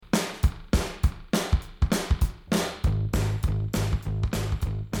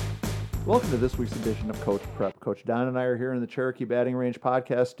Welcome to this week's edition of Coach Prep. Coach Don and I are here in the Cherokee Batting Range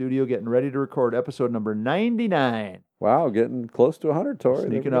podcast studio getting ready to record episode number 99. Wow, getting close to 100, Tori.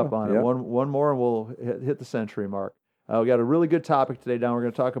 Sneaking up on it. One more and we'll hit the century mark. We got a really good topic today, Don. We're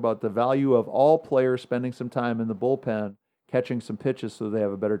going to talk about the value of all players spending some time in the bullpen, catching some pitches so they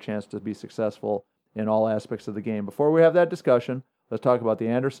have a better chance to be successful in all aspects of the game. Before we have that discussion, let's talk about the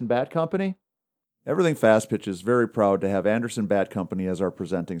Anderson Bat Company. Everything Fast Pitch is very proud to have Anderson Bat Company as our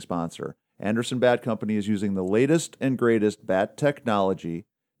presenting sponsor. Anderson Bat Company is using the latest and greatest bat technology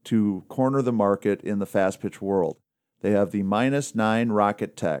to corner the market in the fast pitch world. They have the -9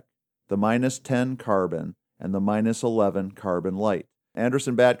 Rocket Tech, the -10 Carbon, and the -11 Carbon Light.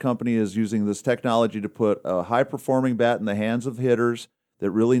 Anderson Bat Company is using this technology to put a high-performing bat in the hands of hitters that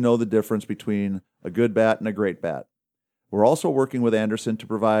really know the difference between a good bat and a great bat. We're also working with Anderson to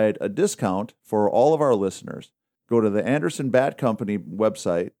provide a discount for all of our listeners. Go to the Anderson Bat Company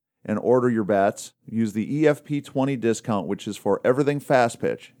website and order your bats. Use the EFP20 discount, which is for everything fast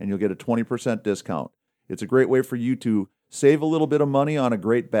pitch, and you'll get a 20% discount. It's a great way for you to save a little bit of money on a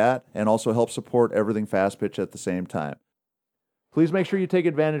great bat and also help support everything fast pitch at the same time. Please make sure you take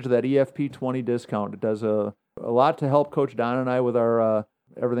advantage of that EFP20 discount. It does a lot to help Coach Don and I with our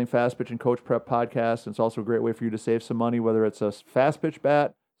Everything Fast Pitch and Coach Prep podcast. It's also a great way for you to save some money, whether it's a fast pitch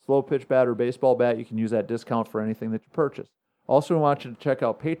bat, slow pitch bat, or baseball bat. You can use that discount for anything that you purchase. Also, I want you to check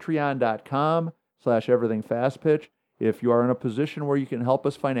out patreon.com/everythingfastpitch. If you are in a position where you can help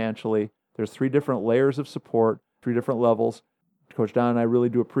us financially, there's 3 different layers of support, 3 different levels. Coach Don and I really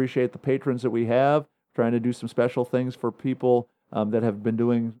do appreciate the patrons that we have, trying to do some special things for people that have been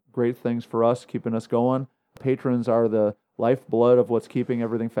doing great things for us, keeping us going. Patrons are the lifeblood of what's keeping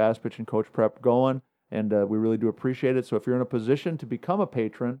Everything Fast Pitch and Coach Prep going, and we really do appreciate it. So if you're in a position to become a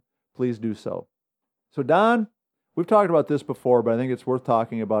patron, please do so. So Don, we've talked about this before, but I think it's worth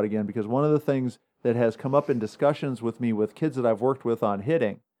talking about again because one of the things that has come up in discussions with me with kids that I've worked with on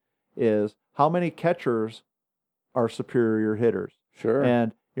hitting is how many catchers are superior hitters. Sure.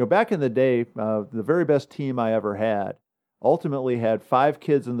 And back in the day, the very best team I ever had ultimately had 5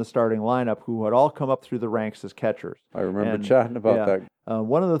 kids in the starting lineup who had all come up through the ranks as catchers. I remember chatting about that.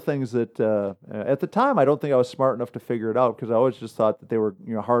 One of the things that at the time I don't think I was smart enough to figure it out because I always just thought that they were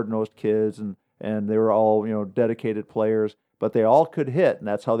hard-nosed kids and they were all dedicated players, but they all could hit, and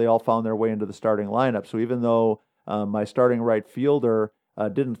that's how they all found their way into the starting lineup. So even though my starting right fielder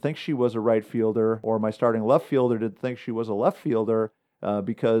didn't think she was a right fielder, or my starting left fielder didn't think she was a left fielder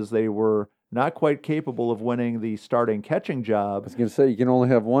because they were not quite capable of winning the starting catching job. I was going to say, you can only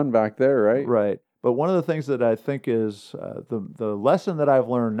have one back there, right? Right. But one of the things that I think is the lesson that I've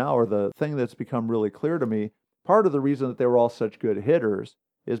learned now, or the thing that's become really clear to me, part of the reason that they were all such good hitters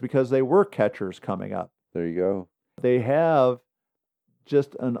is because they were catchers coming up. There you go. They have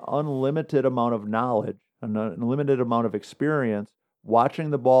just an unlimited amount of knowledge, an unlimited amount of experience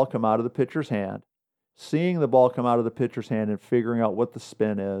watching the ball come out of the pitcher's hand, seeing the ball come out of the pitcher's hand and figuring out what the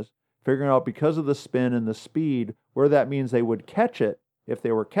spin is, figuring out because of the spin and the speed where that means they would catch it if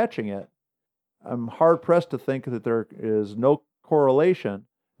they were catching it. I'm hard-pressed to think that there is no correlation,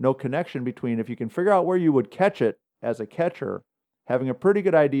 no connection between if you can figure out where you would catch it as a catcher, having a pretty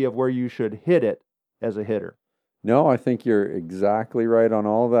good idea of where you should hit it as a hitter. No, I think you're exactly right on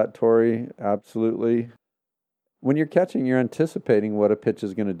all of that, Tori. Absolutely. When you're catching, you're anticipating what a pitch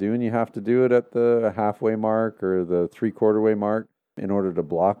is going to do, and you have to do it at the halfway mark or the three-quarter-way mark in order to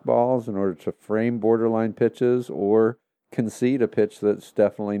block balls, in order to frame borderline pitches, or concede a pitch that's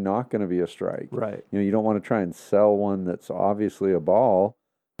definitely not going to be a strike. Right. You don't want to try and sell one that's obviously a ball.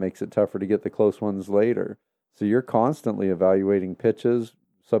 It makes it tougher to get the close ones later. So you're constantly evaluating pitches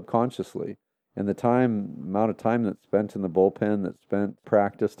subconsciously. And the amount of time that's spent in the bullpen, that's spent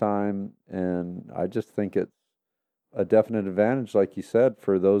practice time, and I just think it's a definite advantage, like you said,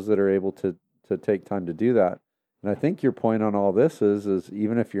 for those that are able to take time to do that. And I think your point on all this is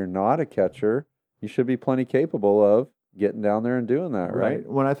even if you're not a catcher, you should be plenty capable of getting down there and doing that, right?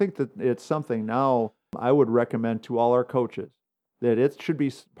 When I think that it's something now I would recommend to all our coaches that it should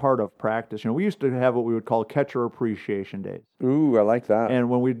be part of practice. We used to have what we would call catcher appreciation days. Ooh, I like that. And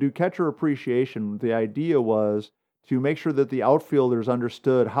when we do catcher appreciation, the idea was to make sure that the outfielders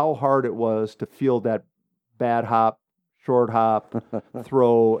understood how hard it was to field that bad hop, short hop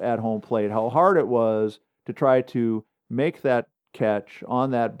throw at home plate, how hard it was to try to make that catch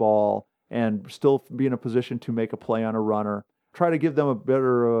on that ball and still be in a position to make a play on a runner. Try to give them a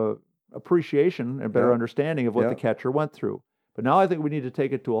better appreciation and better understanding of what the catcher went through. But now I think we need to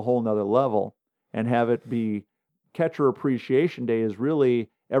take it to a whole nother level and have it be catcher appreciation day is really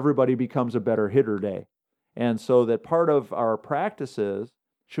everybody becomes a better hitter day. And so that part of our practices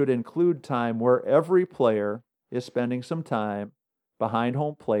should include time where every player is spending some time behind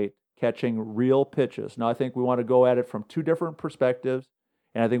home plate catching real pitches. Now, I think we want to go at it from two different perspectives,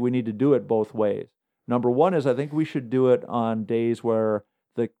 and I think we need to do it both ways. Number one is I think we should do it on days where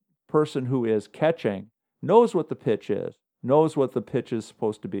the person who is catching knows what the pitch is, knows what the pitch is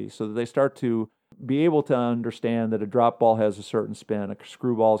supposed to be, so that they start to be able to understand that a drop ball has a certain spin, a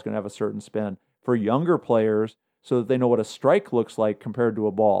screwball is going to have a certain spin. For younger players, so that they know what a strike looks like compared to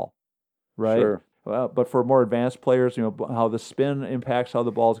a ball, right? Sure. But for more advanced players, how the spin impacts how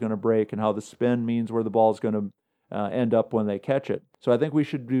the ball is going to break, and how the spin means where the ball is going to end up when they catch it. So I think we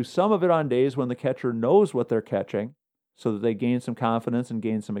should do some of it on days when the catcher knows what they're catching, so that they gain some confidence and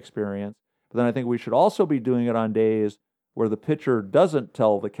gain some experience. But then I think we should also be doing it on days where the pitcher doesn't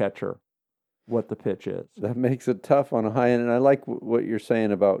tell the catcher what the pitch is. That makes it tough on a high end, and I like what you're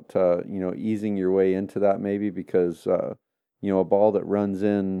saying about easing your way into that, maybe because a ball that runs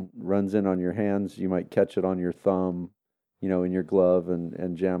in on your hands, you might catch it on your thumb, in your glove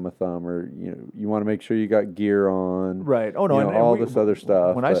and jam a thumb, or you want to make sure you got gear on, right? Oh no, and all this other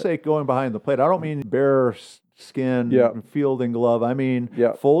stuff. When I say going behind the plate, I don't mean bare skin fielding glove. I mean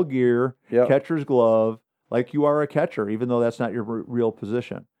full gear, catcher's glove, like you are a catcher, even though that's not your real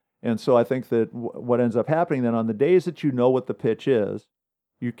position. And so I think that what ends up happening then on the days that you know what the pitch is,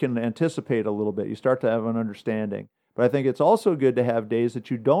 you can anticipate a little bit. You start to have an understanding. But I think it's also good to have days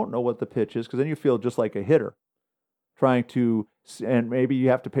that you don't know what the pitch is, because then you feel just like a hitter trying to, and maybe you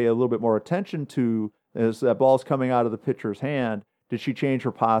have to pay a little bit more attention to, as that ball's coming out of the pitcher's hand, did she change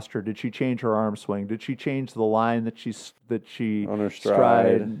her posture? Did she change her arm swing? Did she change the line that she on her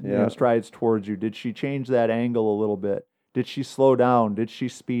stride, strides towards you? Did she change that angle a little bit? Did she slow down? Did she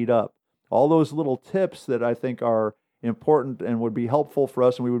speed up? All those little tips that I think are important and would be helpful for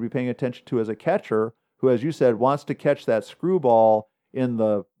us and we would be paying attention to as a catcher who, as you said, wants to catch that screwball in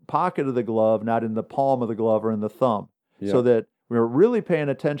the pocket of the glove, not in the palm of the glove or in the thumb. Yeah. So that we're really paying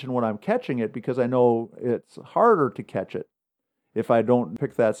attention when I'm catching it, because I know it's harder to catch it if I don't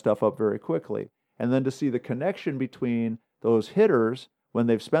pick that stuff up very quickly. And then to see the connection between those hitters when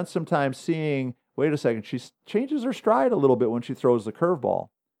they've spent some time seeing, wait a second, she changes her stride a little bit when she throws the curveball.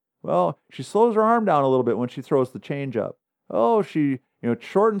 Well, she slows her arm down a little bit when she throws the changeup. Oh, she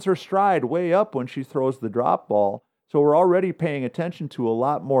shortens her stride way up when she throws the drop ball. So we're already paying attention to a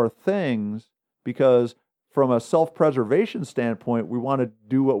lot more things, because from a self-preservation standpoint, we want to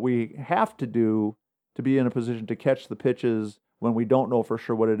do what we have to do to be in a position to catch the pitches when we don't know for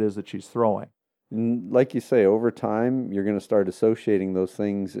sure what it is that she's throwing. And like you say, over time, you're going to start associating those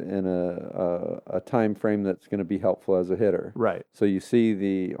things in a time frame that's going to be helpful as a hitter. Right. So you see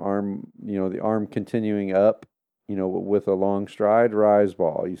the arm, the arm continuing up, with a long stride, rise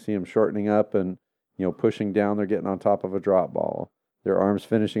ball. You see them shortening up and, pushing down, they're getting on top of a drop ball. Their arms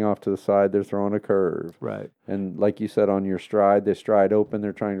finishing off to the side, they're throwing a curve. Right. And like you said, on your stride, they stride open,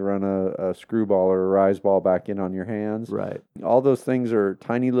 they're trying to run a screwball or a rise ball back in on your hands. Right. All those things are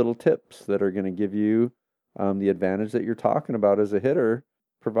tiny little tips that are going to give you the advantage that you're talking about as a hitter.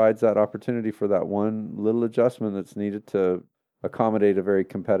 Provides that opportunity for that one little adjustment that's needed to accommodate a very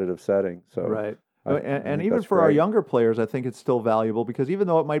competitive setting. So right. And even for our younger players, I think it's still valuable, because even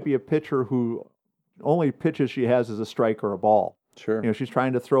though it might be a pitcher who only pitches she has is a strike or a ball. Sure. She's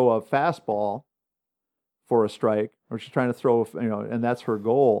trying to throw a fastball for a strike, or she's trying to throw, and that's her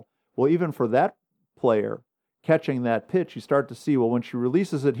goal. Well, even for that player, catching that pitch, you start to see, well, when she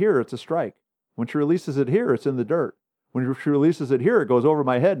releases it here, it's a strike. When she releases it here, it's in the dirt. When she releases it here, it goes over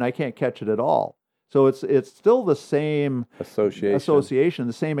my head and I can't catch it at all. So it's still the same association,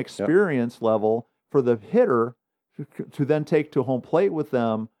 the same experience level for the hitter to then take to home plate with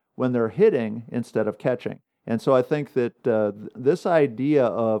them when they're hitting instead of catching. And so I think that this idea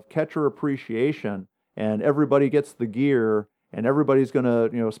of catcher appreciation, and everybody gets the gear and everybody's going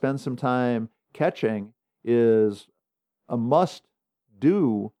to spend some time catching, is a must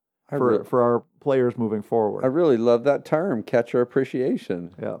do for our players moving forward. I really love that term, catcher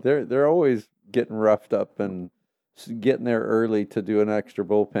appreciation. Yeah. They're always getting roughed up and getting there early to do an extra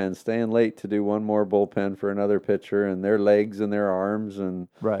bullpen, staying late to do one more bullpen for another pitcher, and their legs and their arms, and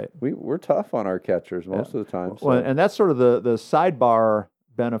right. We're tough on our catchers most of the time. So. Well, and that's sort of the sidebar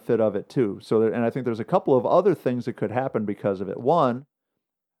benefit of it too. So, and I think there's a couple of other things that could happen because of it. One,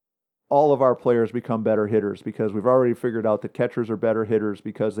 all of our players become better hitters, because we've already figured out that catchers are better hitters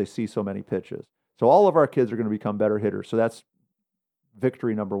because they see so many pitches. So all of our kids are going to become better hitters. So that's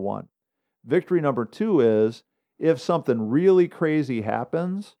victory number one. Victory number two is, if something really crazy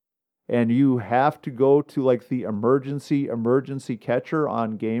happens and you have to go to like the emergency catcher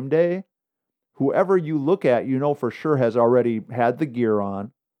on game day, whoever you look at, for sure has already had the gear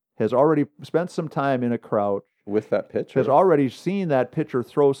on, has already spent some time in a crouch, with that pitcher. has already seen that pitcher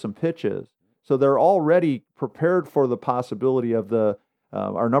throw some pitches. So they're already prepared for the possibility of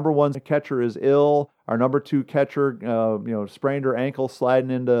our number one catcher is ill. Our number two catcher, sprained her ankle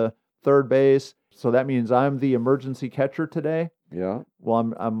sliding into third base. So that means I'm the emergency catcher today. Yeah.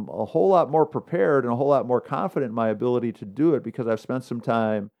 Well, I'm a whole lot more prepared and a whole lot more confident in my ability to do it because I've spent some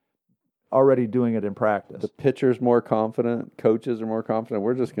time already doing it in practice. The pitcher's more confident. Coaches are more confident.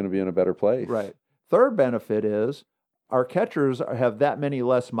 We're just going to be in a better place. Right. Third benefit is our catchers have that many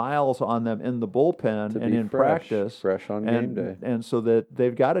less miles on them in the bullpen and in practice. Fresh on game day. And so that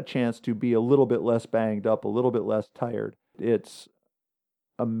they've got a chance to be a little bit less banged up, a little bit less tired. It's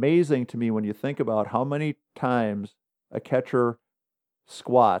amazing to me when you think about how many times a catcher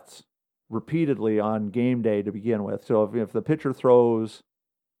squats repeatedly on game day to begin with. So if the pitcher throws,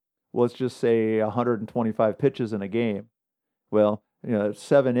 let's just say 125 pitches in a game, well,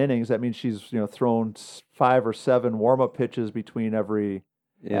 7 innings, that means she's thrown 5 or 7 warm-up pitches between every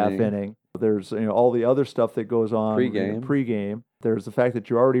half inning. There's all the other stuff that goes on pregame. There's the fact that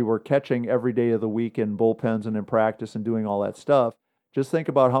you already were catching every day of the week in bullpens and in practice and doing all that stuff. Just think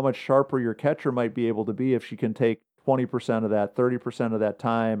about how much sharper your catcher might be able to be if she can take 20% of that, 30% of that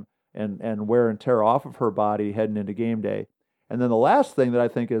time and wear and tear off of her body heading into game day. And then the last thing that I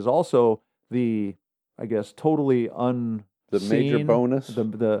think is also totally the major bonus.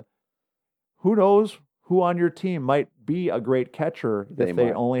 The who knows who on your team might be a great catcher if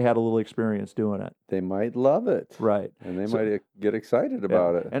they only had a little experience doing it. They might love it. Right. And they might get excited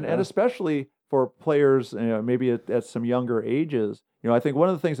about it. And especially for players, maybe at some younger ages, I think one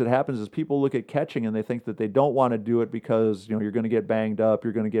of the things that happens is people look at catching and they think that they don't want to do it because, you're going to get banged up,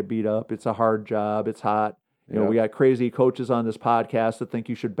 you're going to get beat up, it's a hard job, it's hot. We got crazy coaches on this podcast that think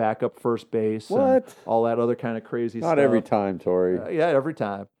you should back up first base. What? And all that other kind of crazy stuff. Not every time, Tori. Yeah, every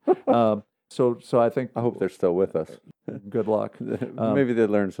time. So I think... I hope they're still with us. Good luck. Maybe they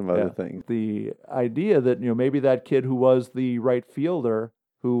learned some other things. The idea that, maybe that kid who was the right fielder,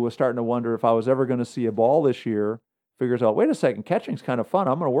 who was starting to wonder if I was ever going to see a ball this year, figures out, wait a second, catching's kind of fun.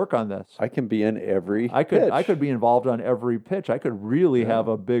 I'm going to work on this. I can be in every pitch. I could be involved on every pitch. I could really have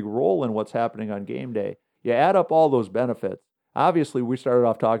a big role in what's happening on game day. You add up all those benefits. Obviously, we started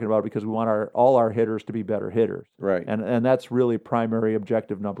off talking about it because we want all our hitters to be better hitters. Right. And that's really primary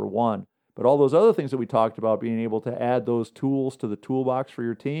objective number one. But all those other things that we talked about, being able to add those tools to the toolbox for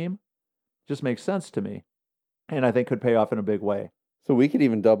your team, just makes sense to me. And I think could pay off in a big way. So we could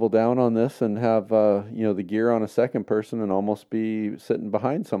even double down on this and have the gear on a second person and almost be sitting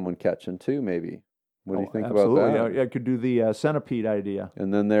behind someone catching too, maybe. What do you think about that? Yeah, I could do the centipede idea.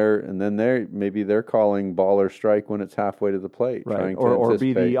 And then they're calling ball or strike when it's halfway to the plate, right? Or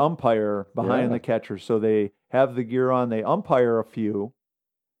be the umpire behind the catcher. So they have the gear on, they umpire a few,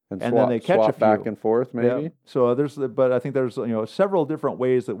 and then they catch a few. Back and forth, maybe. Yeah. So but I think there's several different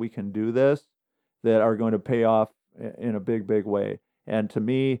ways that we can do this that are going to pay off in a big, big way. And to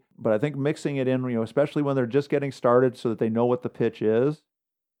me, but I think mixing it in, especially when they're just getting started, so that they know what the pitch is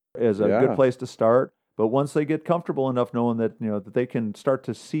a good place to start. But once they get comfortable enough knowing that, that they can start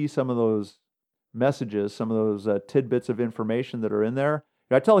to see some of those messages, some of those tidbits of information that are in there.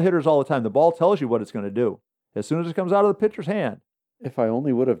 I tell hitters all the time, the ball tells you what it's going to do as soon as it comes out of the pitcher's hand. If I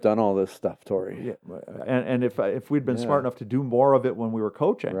only would have done all this stuff, Tori. Yeah, and if we'd been smart enough to do more of it when we were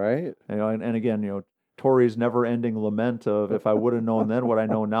coaching. Right. And again, Tori's never-ending lament of, if I would have known then what I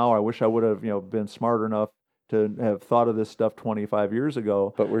know now, I wish I would have, been smart enough to have thought of this stuff 25 years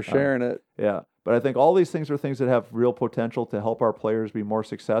ago. But we're sharing it. Yeah. But I think all these things are things that have real potential to help our players be more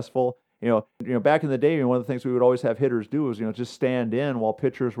successful. Back in the day, one of the things we would always have hitters do was, just stand in while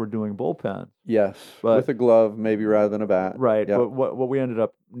pitchers were doing bullpen. Yes, with a glove maybe rather than a bat. Right. Yep. But what we ended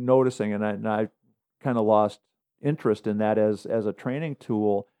up noticing, and I kind of lost interest in that as a training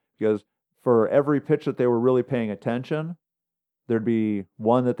tool, because for every pitch that they were really paying attention, there'd be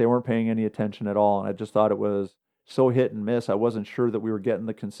one that they weren't paying any attention at all. And I just thought it was so hit and miss. I wasn't sure that we were getting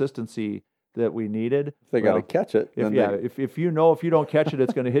the consistency that we needed. If they got to catch it. If if you don't catch it,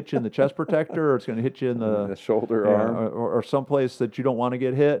 it's going to hit you in the chest protector, or it's going to hit you in the shoulder, arm, or someplace that you don't want to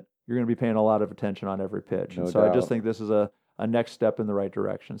get hit. You're going to be paying a lot of attention on every pitch. No and so doubt. I just think this is a next step in the right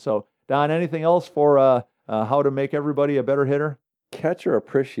direction. So Don, anything else for how to make everybody a better hitter? Catcher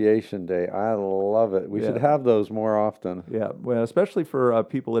Appreciation Day. I love it. We should have those more often. Yeah, well, especially for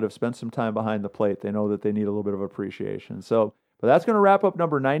people that have spent some time behind the plate. They know that they need a little bit of appreciation. So, but that's going to wrap up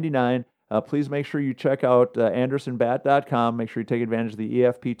number 99. Please make sure you check out AndersonBat.com. Make sure you take advantage of the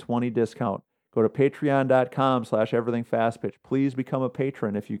EFP20 discount. Go to Patreon.com/EverythingFastPitch. Please become a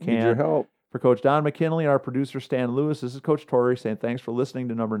patron if you can. Need your help. For Coach Don McKinley and our producer Stan Lewis, this is Coach Torrey saying thanks for listening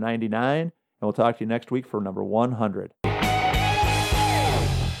to number 99, and we'll talk to you next week for number 100.